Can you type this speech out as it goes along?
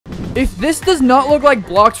If this does not look like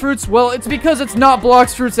Blox Fruits, well, it's because it's not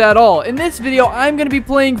Blox Fruits at all. In this video, I'm gonna be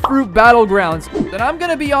playing Fruit Battlegrounds. And I'm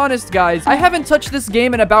gonna be honest, guys, I haven't touched this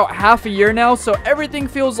game in about half a year now, so everything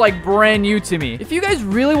feels like brand new to me. If you guys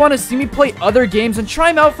really want to see me play other games and try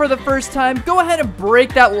them out for the first time, go ahead and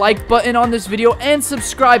break that like button on this video and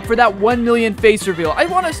subscribe for that 1 million face reveal. I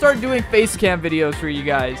want to start doing face cam videos for you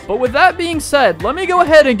guys. But with that being said, let me go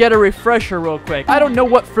ahead and get a refresher real quick. I don't know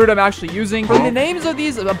what fruit I'm actually using. For the names of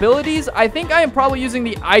these abilities, I think I am probably using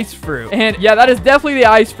the ice fruit. And yeah, that is definitely the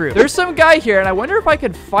ice fruit. There's some guy here, and I wonder if I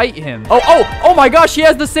could fight him. Oh my gosh, he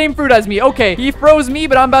has the same fruit as me. Okay, he froze me,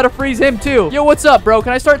 but I'm about to freeze him too. Yo, what's up, bro?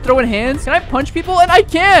 Can I start throwing hands? Can I punch people? And I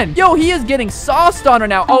can. Yo, he is getting sauced on right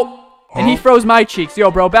now. And he froze my cheeks.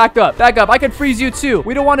 Yo, bro, back up. Back up. I could freeze you too.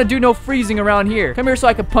 We don't want to do no freezing around here. Come here so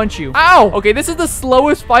I can punch you. Ow! Okay, this is the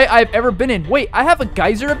slowest fight I've ever been in. Wait, I have a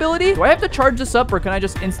geyser ability? Do I have to charge this up, or can I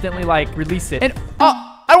just instantly, like, release it? And,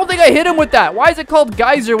 I don't think I hit him with that. Why is it called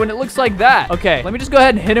geyser when it looks like that? Okay, let me just go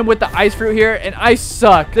ahead and hit him with the ice fruit here, and I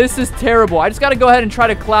suck. This is terrible. I just gotta go ahead and try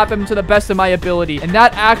to clap him to the best of my ability, and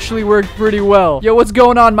that actually worked pretty well. Yo, what's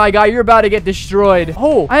going on, my guy? You're about to get destroyed.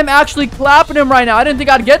 Oh, I'm actually clapping him right now. I didn't think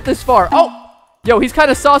I'd get this far. Yo, he's kind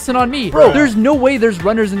of saucing on me. Bro, there's no way there's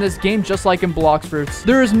runners in this game just like in Blox Fruits.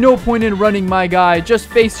 There is no point in running, my guy. Just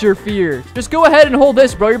face your fears. Just go ahead and hold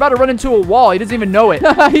this, bro. You're about to run into a wall. He doesn't even know it.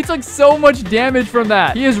 He took so much damage from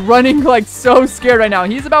that. He is running like so scared right now.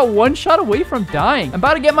 He's about one shot away from dying. I'm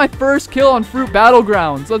about to get my first kill on Fruit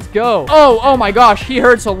Battlegrounds. Let's go. Oh my gosh. He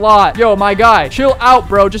hurts a lot. Yo, my guy, chill out,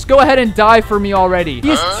 bro. Just go ahead and die for me already. He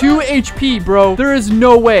has 2 HP, bro. There is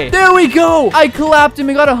no way. There we go. I clapped him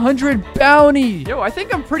and got 100 bounty. Yo, I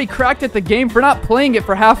think I'm pretty cracked at the game for not playing it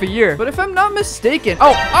for half a year. But if I'm not mistaken...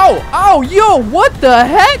 Yo, what the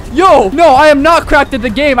heck? Yo, no, I am not cracked at the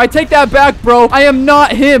game. I take that back, bro. I am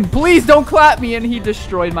not him. Please don't clap me. And he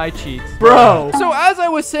destroyed my cheeks. Bro. So as I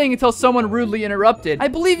was saying until someone rudely interrupted, I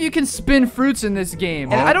believe you can spin fruits in this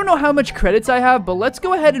game. And I don't know how much credits I have, but let's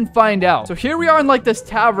go ahead and find out. So here we are in like this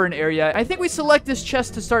tavern area. I think we select this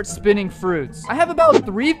chest to start spinning fruits. I have about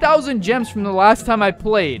 3,000 gems from the last time I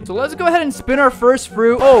played. So let's go ahead and spin our first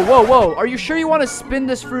fruit. Whoa. Are you sure you want to spin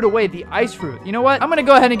this fruit away? The ice fruit. You know what? I'm going to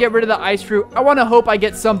go ahead and get rid of the ice fruit. I want to hope I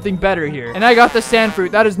get something better here. And I got the sand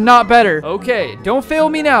fruit. That is not better. Okay. Don't fail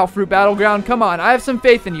me now, Fruit Battleground. Come on. I have some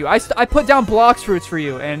faith in you. I put down Blox Fruits for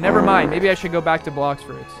you. And never mind. Maybe I should go back to Blox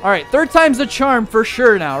Fruits. All right. 3rd time's the charm for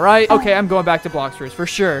sure now, right? Okay. I'm going back to Blox Fruits for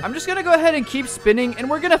sure. I'm just going to go ahead and keep spinning. And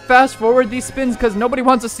we're going to fast forward these spins because nobody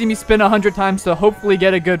wants to see me spin 100 times to hopefully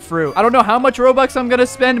get a good fruit. I don't know how much Robux I'm going to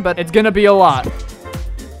spend, but it's going to be a lot.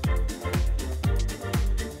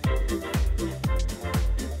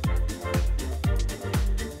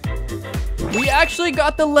 We actually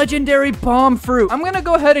got the legendary bomb fruit. I'm gonna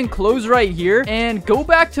go ahead and close right here and go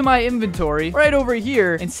back to my inventory right over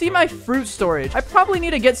here and see my fruit storage. I probably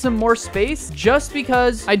need to get some more space just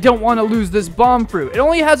because I don't want to lose this bomb fruit. It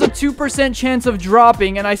only has a 2% chance of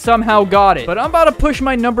dropping and I somehow got it. But I'm about to push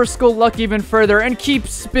my Numberskull luck even further and keep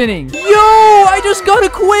spinning. Yo, I just got a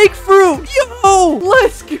quake fruit. Yo,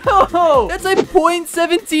 let's go. That's a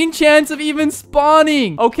 0.17 chance of even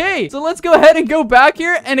spawning. Okay, so let's go ahead and go back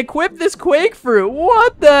here and equip this quake fruit.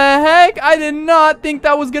 What the heck? I did not think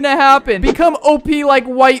that was gonna happen. Become OP like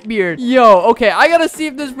Whitebeard. Yo, okay, I gotta see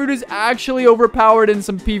if this fruit is actually overpowered in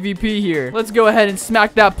some PvP here. Let's go ahead and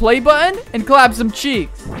smack that play button and clap some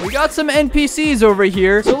cheeks. We got some NPCs over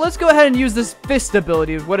here, so let's go ahead and use this fist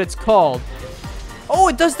ability, is what it's called. Oh,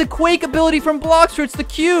 it does the quake ability from Blox Fruits, the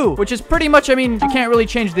Q, which is pretty much, I mean, you can't really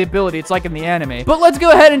change the ability. It's like in the anime. But let's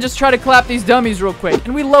go ahead and just try to clap these dummies real quick.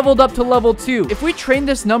 And we leveled up to level 2. If we train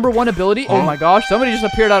this #1 ability, oh my gosh, somebody just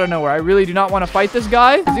appeared out of nowhere. I really do not want to fight this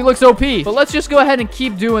guy because he looks OP. But let's just go ahead and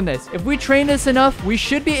keep doing this. If we train this enough, we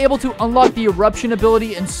should be able to unlock the eruption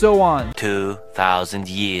ability and so on. 2,000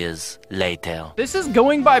 years later. This is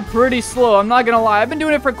going by pretty slow. I'm not gonna lie. I've been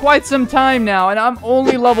doing it for quite some time now, and I'm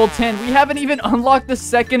only level 10. We haven't even unlocked the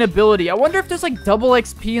 2nd ability. I wonder if there's like double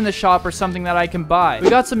XP in the shop or something that I can buy.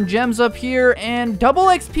 We got some gems up here and double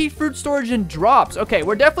XP fruit storage and drops. Okay,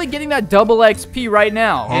 we're definitely getting that double XP right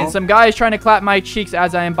now. And some guy is trying to clap my cheeks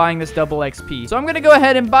as I am buying this double XP. So I'm gonna go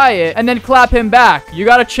ahead and buy it and then clap him back. You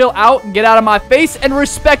gotta chill out and get out of my face and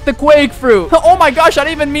respect the quake fruit. Oh my gosh, I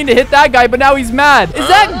didn't even mean to hit that guy, but now he's mad. Is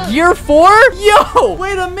that gear 4? Yo,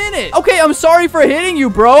 wait a minute. Okay, I'm sorry for hitting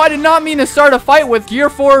you, bro. I did not mean to start a fight with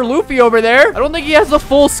gear 4 Luffy over there. I don't think he has the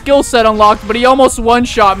full skill set unlocked, but he almost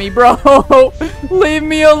one-shot me, bro. Leave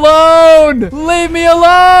me alone. Leave me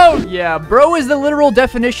alone. Yeah, bro is the literal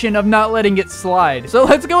definition of not letting it slide. So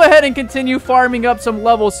let's go ahead and continue farming up some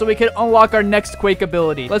levels so we can unlock our next Quake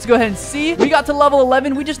ability. Let's go ahead and see. We got to level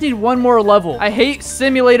 11. We just need one more level. I hate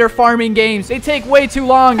simulator farming games. They take way too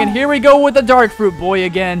long. And here we go with the dark fruit boy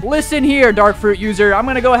again. Listen here, dark fruit user. I'm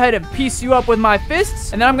going to go ahead and piece you up with my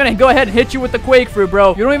fists. And then I'm going to go ahead and hit you with the Quake fruit, bro.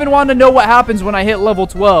 You don't even want to know what happens when I hit level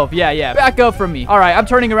 12. Yeah. Back up from me. All right, I'm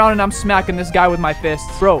turning around and I'm smacking this guy with my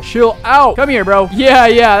fists. Bro, chill out. Come here, bro. Yeah,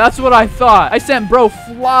 that's what I thought. I sent bro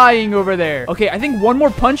flying over there. Okay, I think one more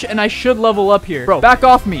punch and I should level up here. Bro, back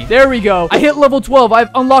off me. There we go. I hit level 12. I've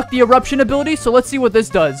unlocked the eruption ability, so let's see what this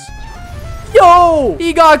does. Yo!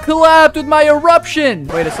 He got clapped with my eruption.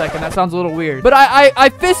 Wait a second. That sounds a little weird. But I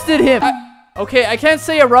fisted him. Okay, I can't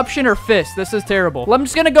say eruption or fist. This is terrible. Well, I'm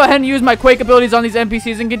just gonna go ahead and use my Quake abilities on these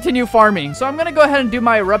NPCs and continue farming. So I'm gonna go ahead and do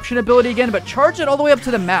my eruption ability again, but charge it all the way up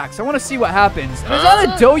to the max. I want to see what happens. Is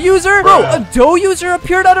that a dough user? Bro, a dough user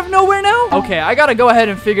appeared out of nowhere now? Okay, I gotta go ahead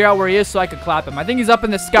and figure out where he is so I can clap him. I think he's up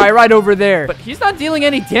in the sky right over there. But he's not dealing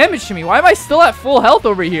any damage to me. Why am I still at full health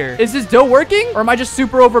over here? Is this dough working? Or am I just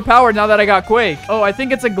super overpowered now that I got Quake? Oh, I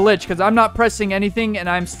think it's a glitch because I'm not pressing anything and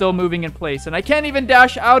I'm still moving in place. And I can't even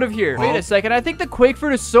dash out of here. Wait a second. I think the Quake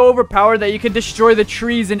fruit is so overpowered that you can destroy the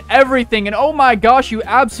trees and everything, and oh my gosh, you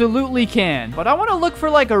absolutely can. But I want to look for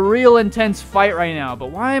like a real intense fight right now. But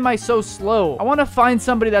why am I so slow? I want to find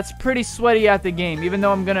somebody that's pretty sweaty at the game, even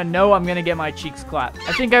though I'm gonna get my cheeks clapped.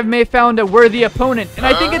 I think I may found a worthy opponent, and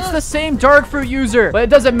I think it's the same dark fruit user. But it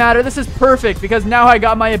doesn't matter. This is perfect because now I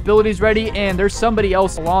got my abilities ready and there's somebody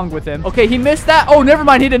else along with him. Okay, he missed that. Oh, never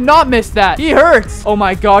mind. He did not miss that. He hurts. Oh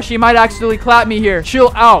my gosh, he might actually clap me here.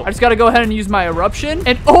 Chill out. I just gotta go ahead and use my eruption.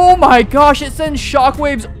 And oh my gosh, it sends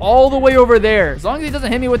shockwaves all the way over there. As long as he doesn't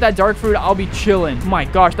hit me with that dark fruit, I'll be chilling. Oh my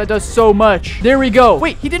gosh, that does so much. There we go.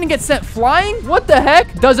 Wait, he didn't get sent flying? What the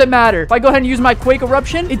heck? Doesn't matter. If I go ahead and use my Quake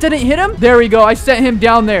eruption, it didn't hit him. There we go. I sent him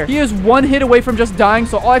down there. He is one hit away from just dying,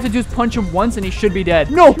 so all I have to do is punch him once and he should be dead.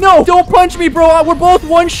 No, don't punch me, bro. We're both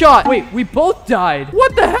one shot. Wait, we both died.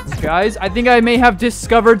 What the heck? Guys, I think I may have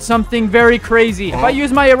discovered something very crazy. If I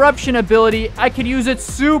use my eruption ability, I could use it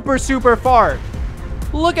super far.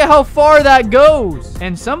 Look at how far that goes.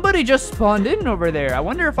 And somebody just spawned in over there. I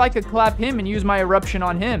wonder if I could clap him and use my eruption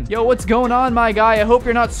on him. Yo, what's going on, my guy? I hope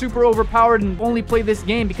you're not super overpowered and only play this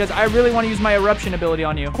game because I really want to use my eruption ability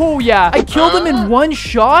on you. Oh, yeah. I killed him in one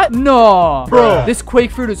shot? No. Bro, this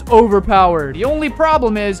Quake fruit is overpowered. The only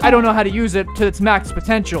problem is I don't know how to use it to its max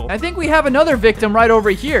potential. I think we have another victim right over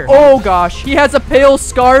here. Oh, gosh. He has a pale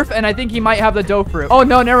scarf, and I think he might have the dough fruit. Oh,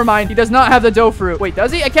 no, never mind. He does not have the dough fruit. Wait,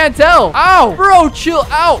 does he? I can't tell. Ow. Bro, chill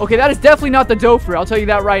out. Okay, that is definitely not the dough fruit. I'll tell you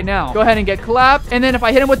that right now. Go ahead and get clapped. And then if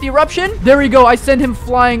I hit him with the eruption, there we go. I send him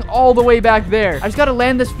flying all the way back there. I just got to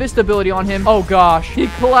land this fist ability on him. Oh, gosh. He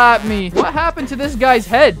clapped me. What happened to this guy's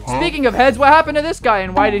head? Speaking of heads, what happened to this guy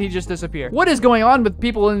and why did he just disappear? What is going on with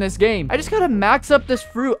people in this game? I just got to max up this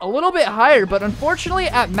fruit a little bit higher, but unfortunately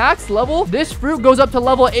at max level, this fruit goes up to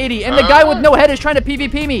level 80 and the guy with no head is trying to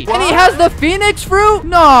PvP me. And he has the Phoenix fruit?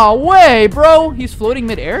 No way, bro. He's floating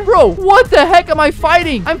midair? Bro, what the heck am I fighting?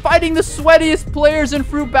 I'm fighting the sweatiest players in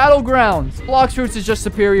Fruit Battlegrounds. Blox Fruits is just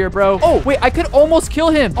superior, bro. Oh, wait, I could almost kill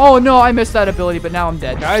him. Oh, no, I missed that ability, but now I'm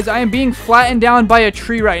dead. Guys, I am being flattened down by a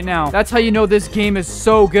tree right now. That's how you know this game is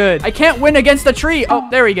so good. I can't win against a tree. Oh,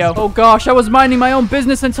 there we go. Oh, gosh, I was minding my own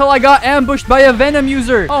business until I got ambushed by a venom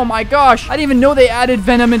user. Oh, my gosh. I didn't even know they added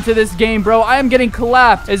venom into this game, bro. I am getting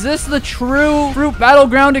clapped. Is this the true Fruit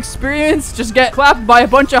Battleground experience? Just get clapped by a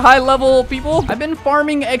bunch of high-level people? I've been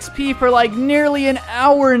farming XP for like nearly an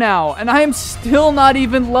hour now, and I am still not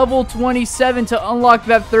even level 27 to unlock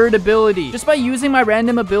that third ability. Just by using my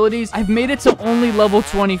random abilities, I've made it to only level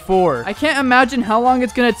 24. I can't imagine how long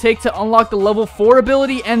it's gonna take to unlock the level 4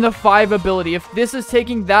 ability and the 5 ability. If this is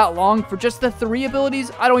taking that long for just the 3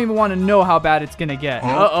 abilities, I don't even want to know how bad it's gonna get.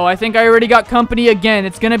 Uh-oh, I think I already got company again.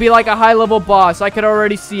 It's gonna be like a high-level boss. I could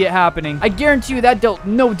already see it happening. I guarantee you that dealt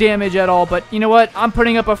no damage at all, but you know what? I'm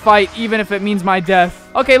putting up a fight even if it means my death.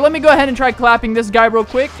 Okay, let me go ahead and try clapping this guy real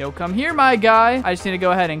quick. Yo, come here, my guy. I just need to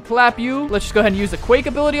go ahead and clap you. Let's just go ahead and use the Quake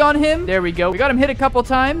ability on him. There we go. We got him hit a couple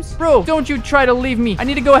times. Bro, don't you try to leave me. I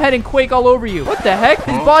need to go ahead and Quake all over you. What the heck?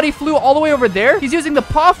 His body flew all the way over there. He's using the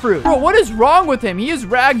paw fruit. Bro, what is wrong with him? He is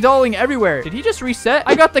ragdolling everywhere. Did he just reset?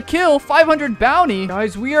 I got the kill. 500 bounty.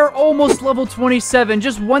 Guys, we are almost level 27.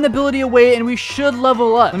 Just one ability away, and we should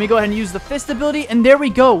level up. Let me go ahead and use the fist ability, and there we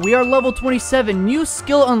go. We are level 27. New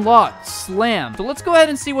skill unlocked. Slam. So let's go ahead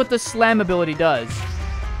and see what the slam ability does.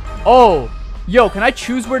 Oh, yo, can I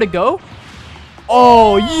choose where to go?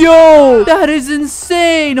 Oh, yo, that is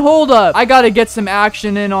insane. Hold up. I gotta get some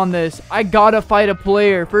action in on this. I gotta fight a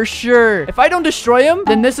player for sure. If I don't destroy him,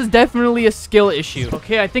 then this is definitely a skill issue.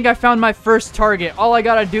 Okay, I think I found my first target. All I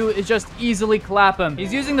gotta do is just easily clap him.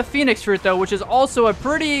 He's using the Phoenix fruit though, which is also a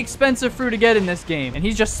pretty expensive fruit to get in this game. And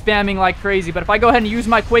he's just spamming like crazy. But if I go ahead and use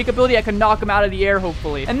my Quake ability, I can knock him out of the air,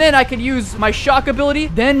 hopefully. And then I could use my Shock ability,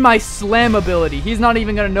 then my Slam ability. He's not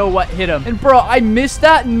even gonna know what hit him. And bro, I missed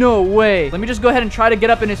that? No way. Let me just go ahead and try to get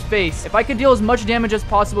up in his face. If I could deal as much damage as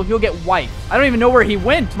possible, he'll get wiped. I don't even know where he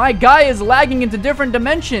went. My guy is lagging into different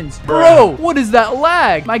dimensions. Bro, what is that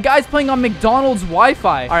lag? My guy's playing on McDonald's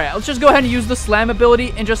Wi-Fi. All right, let's just go ahead and use the Slam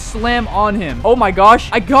ability and just slam on him. Oh my gosh,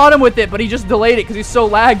 I got him with it, but he just delayed it because he's so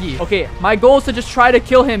laggy. Okay, my goal is to just try to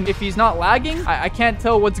kill him if he's not lagging. I can't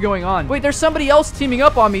tell what's going on. Wait, there's somebody else teaming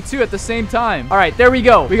up on me too at the same time. All right, there we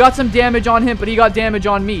go. We got some damage on him, but he got damage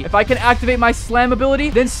on me. If I can activate my Slam ability,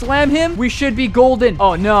 then slam him, we should be golden.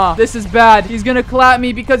 Oh, no, this is bad. He's gonna clap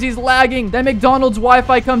me because he's lagging. That McDonald's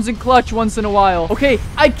Wi-Fi comes in clutch once in a while. Okay,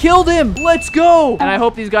 I killed him. Let's go. And I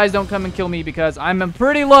hope these guys don't come and kill me because I'm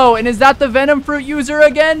pretty low. And is that the Venom fruit user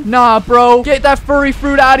again? Nah, bro. Get that furry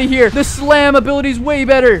fruit out of here. The Slam ability is way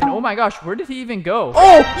better. And oh my gosh, where did he even go?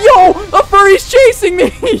 Oh, yo, a furry's chasing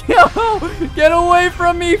me. Yo, get away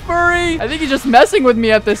from me, furry. I think he's just messing with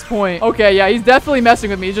me at this point. Okay, yeah, he's definitely messing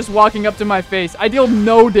with me. He's just walking up to my face. I deal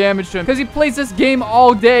no damage to him because he plays this game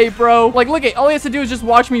all day, bro. Like, look at, all he has to do is just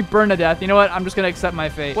watch me burn to death. You know what? I'm just gonna accept my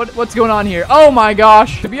fate. What's going on here? Oh my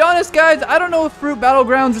gosh. To be honest, guys, I don't know if Fruit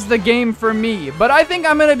Battlegrounds is the game for me, but I think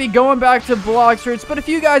I'm gonna be going back to Blox Fruits. But if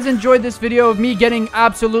you guys enjoyed this video of me getting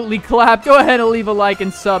absolutely clapped, go ahead and leave a like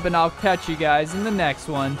and sub, and I'll catch you guys in the next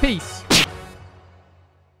one. Peace.